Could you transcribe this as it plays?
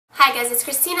Hi guys, it's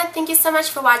Kristina. Thank you so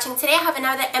much for watching. Today I have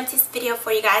another Empties video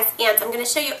for you guys, and I'm going to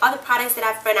show you all the products that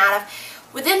I've run out of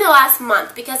within the last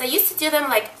month, because I used to do them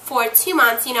like for 2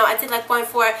 months. You know, I did like one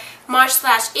for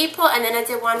March/April, and then I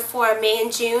did one for May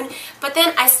and June. But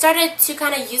then I started to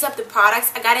kind of use up the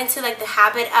products. I got into like the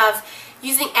habit of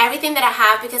using everything that I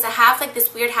have, because I have like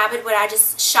this weird habit where I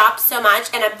just shop so much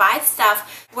and I buy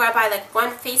stuff where I buy like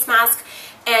one face mask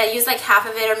and I use like half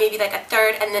of it or maybe like a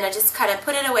third, and then I just kind of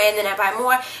put it away and then I buy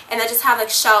more, and I just have like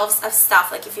shelves of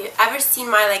stuff. Like if you've ever seen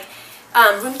my like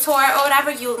room tour or whatever,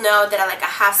 you'll know that I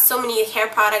have so many hair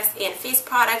products and face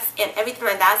products and everything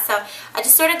like that. So I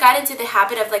just sort of got into the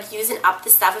habit of like using up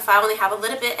the stuff. If I only have a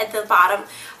little bit at the bottom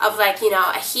of like, you know,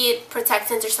 a heat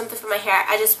protectant or something for my hair,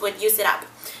 I just would use it up.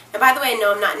 And by the way,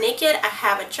 no, I'm not naked. I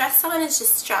have a dress on. It's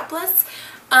just strapless.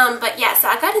 But yeah, so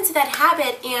I got into that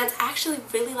habit and I actually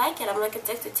really like it. I'm like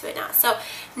addicted to it now. So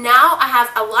now I have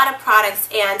a lot of products,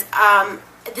 and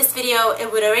this video,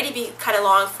 it would already be kind of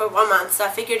long for 1 month, so I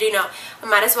figured, you know, I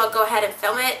might as well go ahead and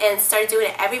film it and start doing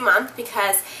it every month,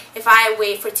 because if I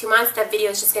wait for 2 months, that video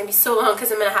is just going to be so long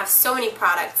because I'm going to have so many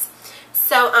products.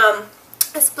 So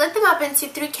I split them up into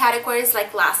 3 categories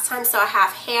like last time. So I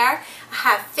have hair, I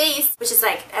have face, which is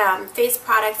like face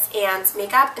products and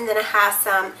makeup, and then I have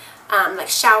some like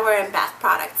shower and bath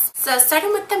products. So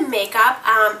starting with the makeup,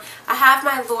 I have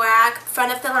my Lorac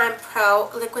Front of the Line Pro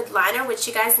Liquid Liner, which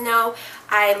you guys know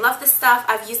I love this stuff.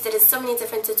 I've used it in so many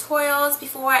different tutorials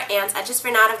before, and I just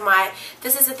ran out of my,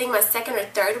 this is I think my second or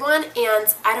third one, and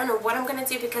I don't know what I'm going to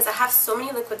do because I have so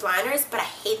many liquid liners, but I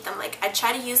hate them. Like I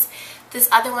try to use this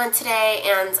other one today,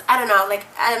 and I don't know, like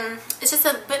it's just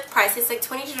a bit pricey. It's like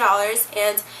 $22,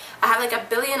 and I have like a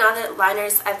billion other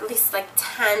liners, at least like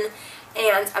 10.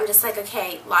 And I'm just like,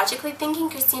 okay, logically thinking,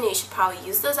 Kristina, you should probably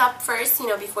use those up first, you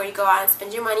know, before you go out and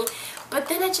spend your money. But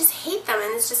then I just hate them,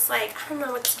 and it's just like, I don't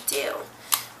know what to do.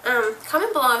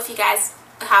 Comment below if you guys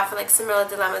have like similar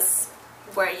dilemmas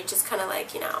where you just kind of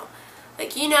like, you know,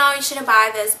 you shouldn't buy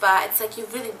this, but it's like you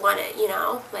really want it, you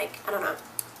know, like, I don't know.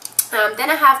 Then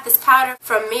I have this powder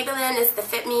from Maybelline. It's the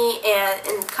Fit Me, and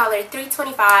in color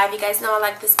 325. You guys know I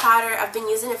like this powder. I've been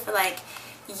using it for like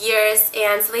years,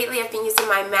 and lately I've been using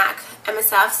my MAC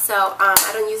MSF, so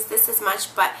I don't use this as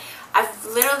much, but I've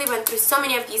literally went through so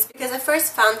many of these because I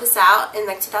first found this out in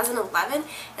like 2011,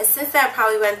 and since then I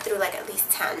probably went through like at least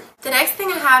 10. The next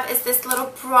thing I have is this little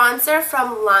bronzer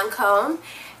from Lancome,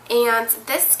 and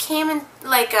this came in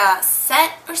like a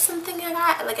set or something I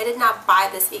got. Like I did not buy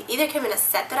this. It either came in a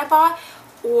set that I bought,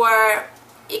 or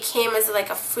it came as like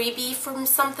a freebie from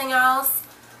something else.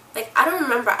 Like, I don't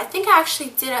remember. I think I actually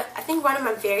did I think one of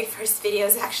my very first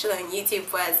videos actually on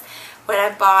YouTube was when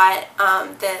I bought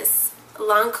this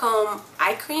Lancome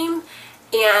eye cream,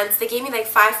 and they gave me like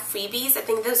 5 freebies. I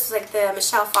think this was like the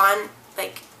Michelle Phan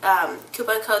like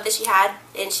coupon code that she had,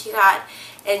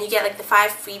 and you get like the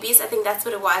 5 freebies. I think that's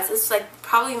what it was. This was like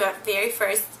probably my very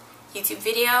first YouTube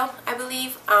video, I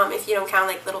believe, if you don't count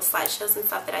like little slideshows and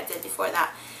stuff that I did before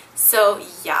that. So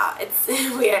yeah, it's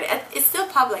weird. It's still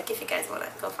public if you guys want to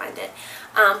go find it.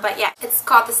 But yeah, it's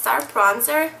called the Star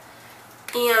Bronzer,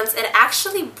 and it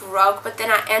actually broke, but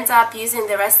then I ended up using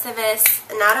the rest of it,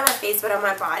 not on my face but on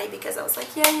my body, because I was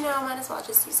like, yeah, you know, I might as well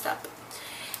just use it up.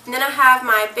 And then I have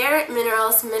my Bare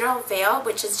Minerals Mineral Veil,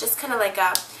 which is just kind of like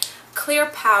a clear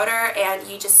powder, and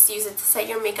you just use it to set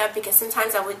your makeup, because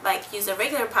sometimes I would like use a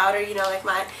regular powder, you know, like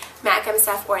my MAC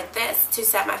MSF or this, to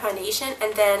set my foundation,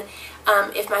 and then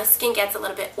if my skin gets a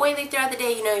little bit oily throughout the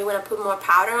day, you know, you want to put more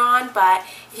powder on. But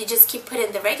if you just keep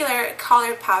putting the regular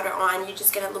colored powder on, you're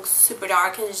just going to look super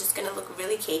dark, and it's just going to look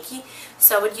really cakey.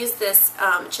 So I would use this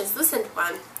translucent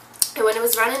one. And when it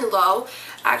was running low,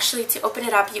 actually to open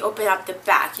it up, you open up the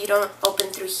back. You don't open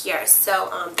through here.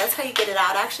 So that's how you get it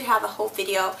out. I actually have a whole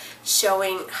video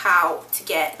showing how to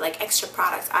get like extra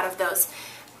products out of those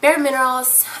Bare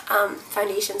Minerals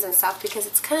foundations and stuff, because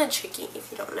it's kind of tricky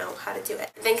if you don't know how to do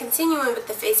it. Then continuing with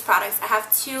the face products, I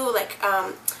have 2 like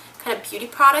kind of beauty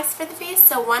products for the face.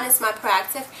 So one is my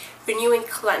Proactive Renewing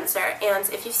Cleanser, and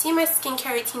if you've seen my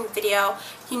skincare routine video,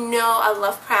 you know I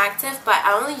love Proactive, but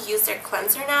I only use their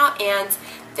cleanser now and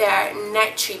their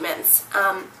night treatments.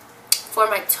 For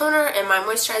my toner and my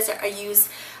moisturizer, I use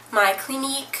my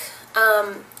Clinique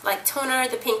like toner,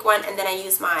 the pink one, and then I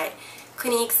use my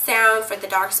Clinique Serum for the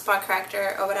dark spot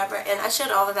corrector or whatever, and I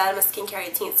showed all of that in my skincare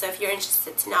routine, so if you're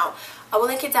interested to know, I will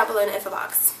link it down below in the info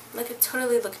box. Like, I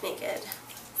totally look naked.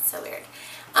 So weird.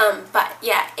 But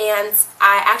yeah, and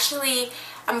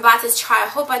I'm about to try a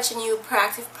whole bunch of new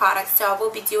Proactive products, so I will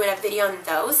be doing a video on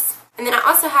those. And then I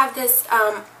also have this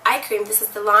eye cream. This is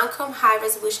the Lancome High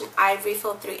Resolution Eye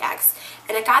Refill 3X.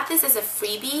 And I got this as a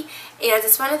freebie, and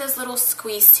it's one of those little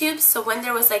squeeze tubes, so when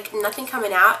there was like nothing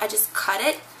coming out, I just cut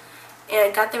it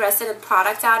and got the rest of the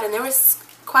product out, and there was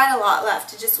quite a lot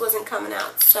left. It just wasn't coming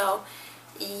out. So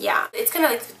yeah, it's kind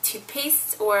of like the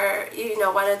toothpaste, or you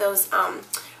know, one of those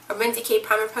Urban Decay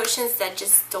primer potions that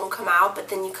just don't come out, but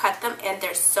then you cut them and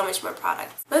there's so much more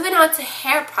product. Moving on to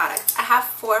hair products, I have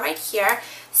 4 right here.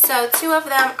 So 2 of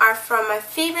them are from my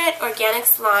favorite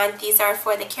organics line. These are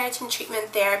for the keratin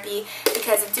treatment therapy,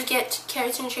 because I do get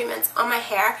keratin treatments on my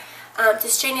hair to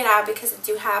straighten it out, because I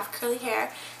do have curly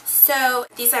hair. So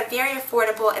these are very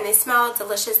affordable and they smell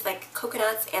delicious like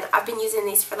coconuts, and I've been using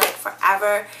these for like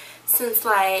forever, since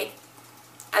like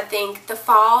I think the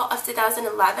fall of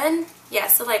 2011. Yeah,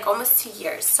 so like almost 2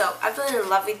 years. So I've been in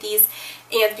love with these.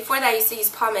 And before that I used to use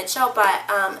Paul Mitchell, but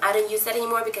I don't use that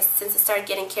anymore, because since I started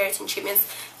getting keratin treatments,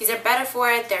 these are better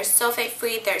for it. They're sulfate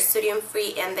free, they're sodium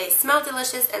free, and they smell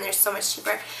delicious, and they're so much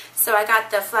cheaper. So I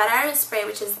got the flat iron spray,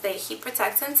 which is the heat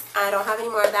protectant. I don't have any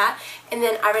more of that. And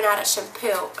then I ran out of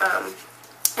shampoo.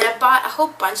 And I bought a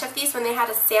whole bunch of these when they had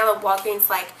a sale at Walgreens,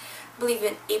 like I believe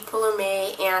in April or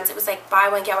May, and it was like buy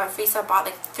one get one free. So I bought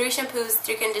like 3 shampoos,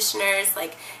 3 conditioners,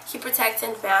 like heat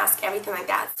protectant, mask, everything like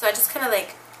that. So I just kind of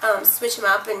like switch them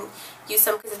up and use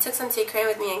some, because I took some tea cream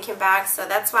with me and came back, so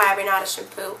that's why I ran out of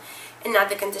shampoo and not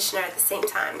the conditioner at the same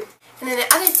time. And then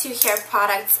the other 2 hair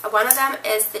products, one of them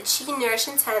is the Chi Nourish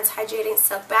Intense Hydrating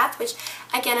Silk Bath, which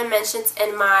again I mentioned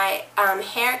in my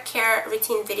hair care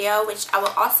routine video, which I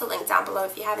will also link down below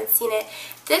if you haven't seen it.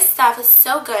 This stuff is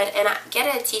so good, and I get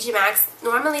it at TJ Maxx.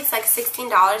 Normally it's like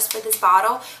 $16 for this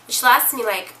bottle, which lasts me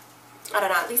like, I don't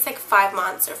know, at least like 5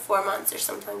 months or 4 months or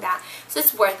something like that. So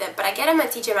it's worth it. But I get them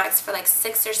at TJ Maxx for like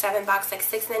 $6 or $7, like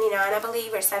 $6.99 I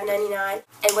believe, or $7.99.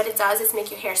 And what it does is make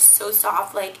your hair so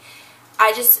soft. Like,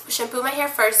 I just shampoo my hair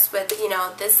first with, you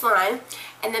know, this line,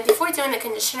 and then before doing the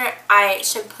conditioner, I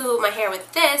shampoo my hair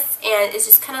with this, and it's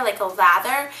just kind of like a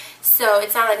lather, so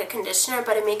it's not like a conditioner,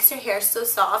 but it makes your hair so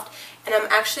soft. And I'm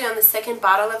actually on the 2nd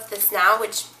bottle of this now,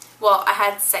 which, well, I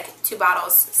had 2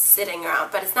 bottles sitting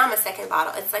around, but it's not my 2nd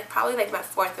bottle. It's like probably like my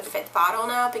 4th or 5th bottle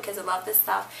now, because I love this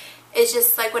stuff. It's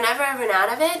just like whenever I run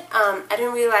out of it, I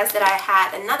didn't realize that I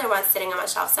had another one sitting on my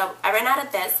shelf, so I ran out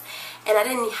of this. And I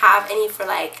didn't have any for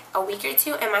like a week or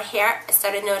 2, and my hair, I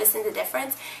started noticing the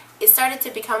difference. It started to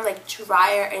become like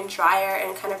drier and drier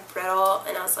and kind of brittle,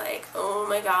 and I was like, oh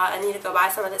my god, I need to go buy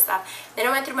some of this stuff. Then I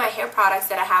went through my hair products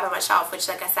that I have on my shelf, which,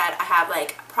 like I said, I have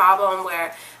like a problem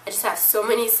where I just have so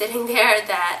many sitting there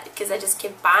that, because I just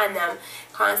keep buying them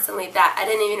constantly, that I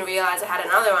didn't even realize I had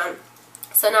another one.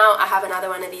 So now I have another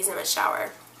one of these in my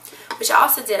shower, which I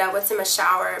also did a what's in my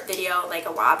shower video like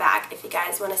a while back. If you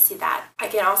guys want to see that, I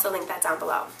can also link that down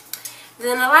below.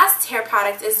 Then the last hair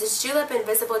product is this Julep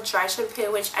Invisible Dry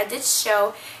Shampoo, which I did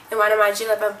show in one of my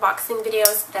Julep unboxing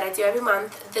videos that I do every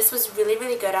month. This was really,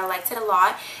 really good. I liked it a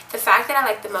lot. The fact that I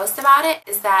liked the most about it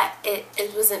is that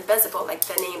it was invisible, like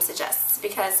the name suggests,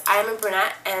 because I am a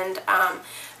brunette, and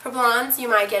for blondes you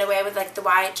might get away with like the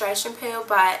white dry shampoo,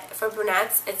 but for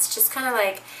brunettes it's just kind of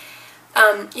like,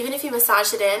 even if you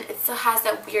massage it in, it still has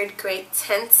that weird gray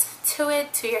tint to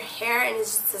it, to your hair, and it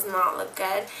just does not look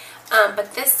good.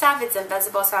 But this stuff, it's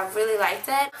invisible, so I really liked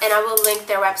it. And I will link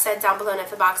their website down below in the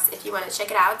info box if you want to check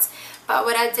it out. But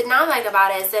what I did not like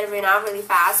about it is that it ran out really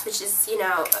fast, which is, you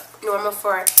know, normal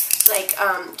for like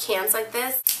cans like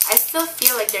this. I still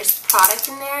feel like there's product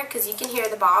in there, because you can hear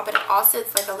the ball, but also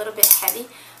it's like a little bit heavy,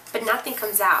 but nothing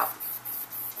comes out.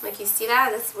 Like, you see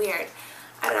that? That's weird.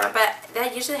 I don't know, but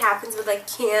that usually happens with like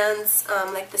cans,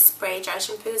 like the spray dry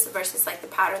shampoos versus like the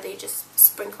powder that you just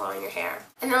sprinkle on your hair.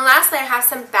 And then lastly, I have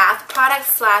some bath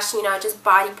products slash, you know, just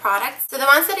body products. So the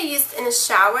ones that I used in the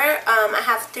shower, I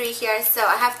have 3 here. So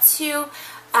I have 2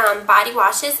 body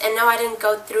washes, and no, I didn't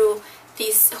go through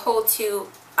these whole 2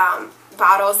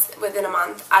 bottles within a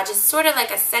month. I just sort of,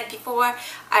 like I said before,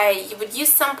 you would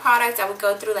use some product, I would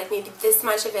go through like maybe this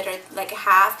much of it, or like a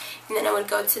half, and then I would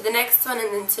go to the next one,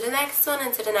 and then to the next one,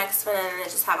 and to the next one, and then I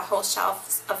just have a whole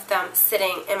shelf of them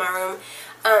sitting in my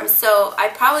room. So I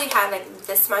probably had like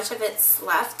this much of it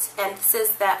left, and this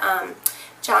is the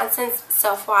Johnson's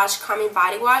Self Wash Calming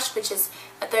Body Wash, which is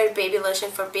a 3rd baby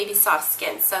lotion for baby soft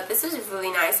skin. So this was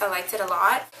really nice. I liked it a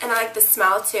lot, and I like the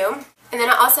smell too. And then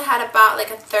I also had about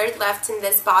like a 1/3 left in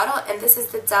this bottle, and this is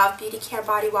the Dove Beauty Care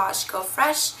Body Wash Go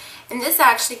Fresh. And this I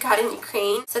actually got in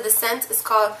Ukraine. So the scent is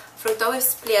called Fruktовый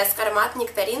всплеск, аромат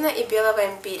нектарина и белого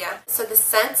имбиря. So the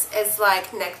scent is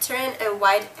like nectarine and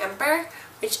white amber,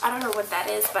 which I don't know what that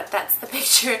is, but that's the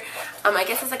picture. I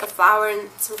guess it's like a flower and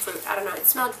some fruit. I don't know. It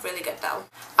smelled really good though.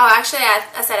 Oh, actually,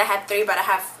 I said I had 3, but I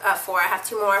have 4. I have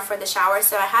 2 more for the shower.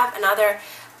 So I have another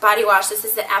body wash. This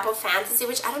is the Apple Fantasy,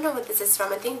 which I don't know what this is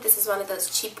from. I think this is one of those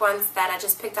cheap ones that I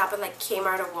just picked up at like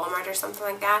Kmart or Walmart or something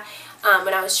like that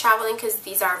when I was traveling, because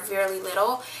these are really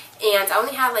little. And I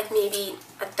only had like maybe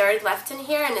a third left in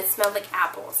here, and it smelled like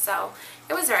apple, so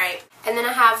it was alright. And then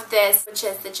I have this, which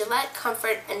is the Gillette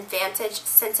Comfort Advantage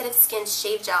Sensitive Skin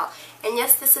Shave Gel. And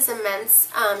yes, this is a men's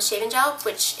shaving gel,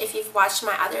 which if you've watched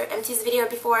my other Empties video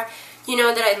before, you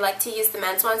know that I like to use the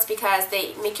men's ones because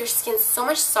they make your skin so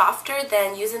much softer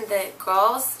than using the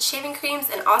girls' shaving creams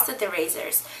and also the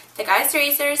razors. The guys'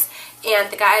 razors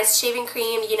and the guys' shaving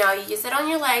cream, you know, you use it on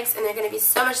your legs and they're going to be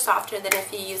so much softer than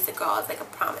if you use the girls, like I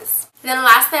promise. And then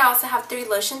lastly, I also have 3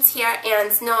 lotions here,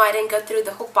 and no, I didn't go through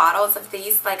the whole bottles of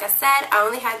these. Like I said, I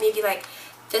only had maybe like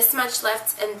this much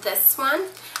left in this one.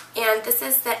 And this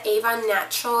is the Avon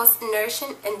Naturals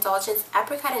Nourishing Indulgence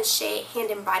Apricot and Shea Hand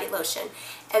and Body Lotion.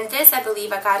 And this, I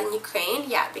believe, I got in Ukraine,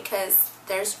 yeah, because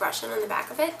there's Russian on the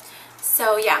back of it.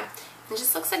 So yeah, it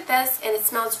just looks like this, and it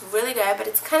smells really good, but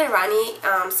it's kind of runny,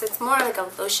 so it's more like a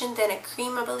lotion than a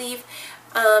cream, I believe.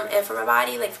 And for my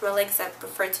body, like for my legs, I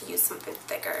prefer to use something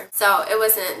thicker. So it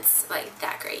wasn't like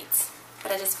that great,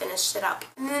 but I just finished it up.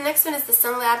 And then the next one is the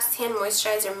Sunlabs Tan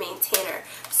Moisturizer Maintainer.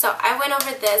 So I went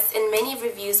over this in many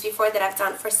reviews before that I've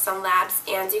done for Sunlabs,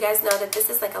 and you guys know that this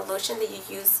is like a lotion that you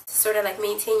use to sort of like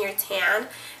maintain your tan,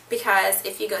 because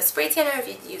if you go spray tanner, if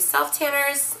you use self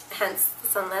tanners, hence the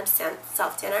Sunlabs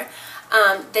self tanner,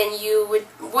 then you would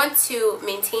want to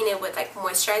maintain it with like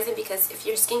moisturizing, because if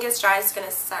your skin gets dry, it's going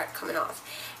to start coming off.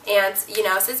 And, you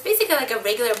know, so it's basically like a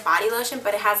regular body lotion,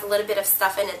 but it has a little bit of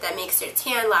stuff in it that makes your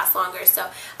tan last longer. So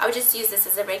I would just use this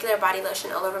as a regular body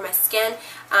lotion all over my skin.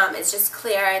 It's just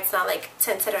clear. It's not like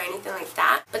tinted or anything like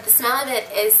that. But the smell of it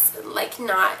is like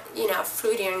not, you know,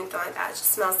 fruity or anything like that. It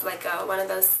just smells like one of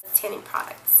those tanning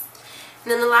products.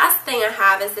 And then the last thing I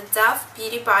have is the Dove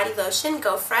Beauty Body Lotion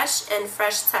Go Fresh and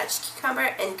Fresh Touch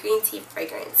Cucumber and Green Tea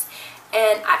Fragrance.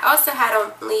 And I also had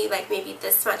only like maybe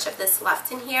this much of this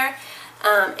left in here.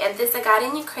 And this I got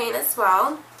in Ukraine as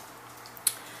well.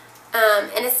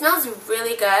 And it smells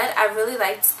really good. I really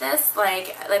liked this.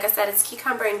 Like I said, it's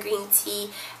cucumber and green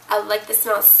tea. I like the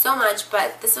smell so much,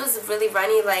 but this was really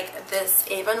runny like this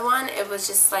Avon one. It was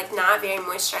just like not very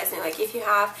moisturizing. Like if you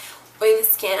have oily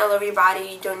skin all over your body,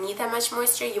 you don't need that much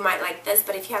moisture, you might like this.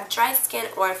 But if you have dry skin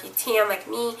or if you tan like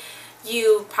me,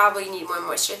 you probably need more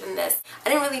moisture than this. I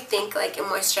didn't really think like it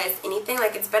moisturized anything.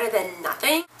 Like it's better than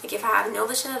nothing. Like if I have no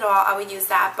lotion at all, I would use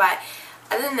that. But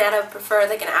other than that, I would prefer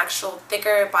like an actual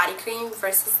thicker body cream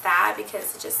versus that,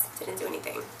 because it just didn't do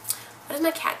anything. What is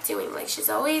my cat doing? Like she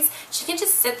can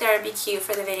just sit there and be cute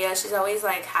for the video. She's always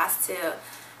like has to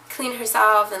clean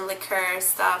herself and lick her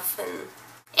stuff. And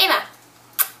Ava,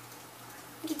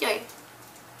 what are you doing?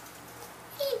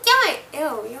 What are you doing?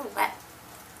 Ew, you're wet.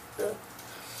 Ugh.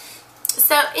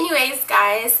 So anyways,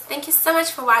 guys, thank you so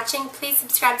much for watching. Please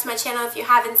subscribe to my channel if you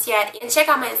haven't yet, and check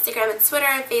out my Instagram and Twitter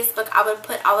and Facebook. I will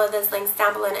put all of those links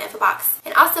down below in the info box.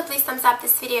 And also please thumbs up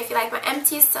this video if you like my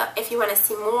empties, so if you want to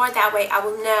see more, that way I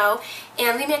will know.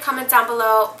 And leave me a comment down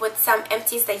below with some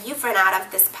empties that you've run out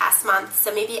of this past month,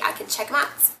 so maybe I can check them out.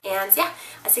 And yeah,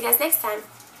 I'll see you guys next time.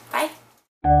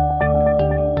 Bye.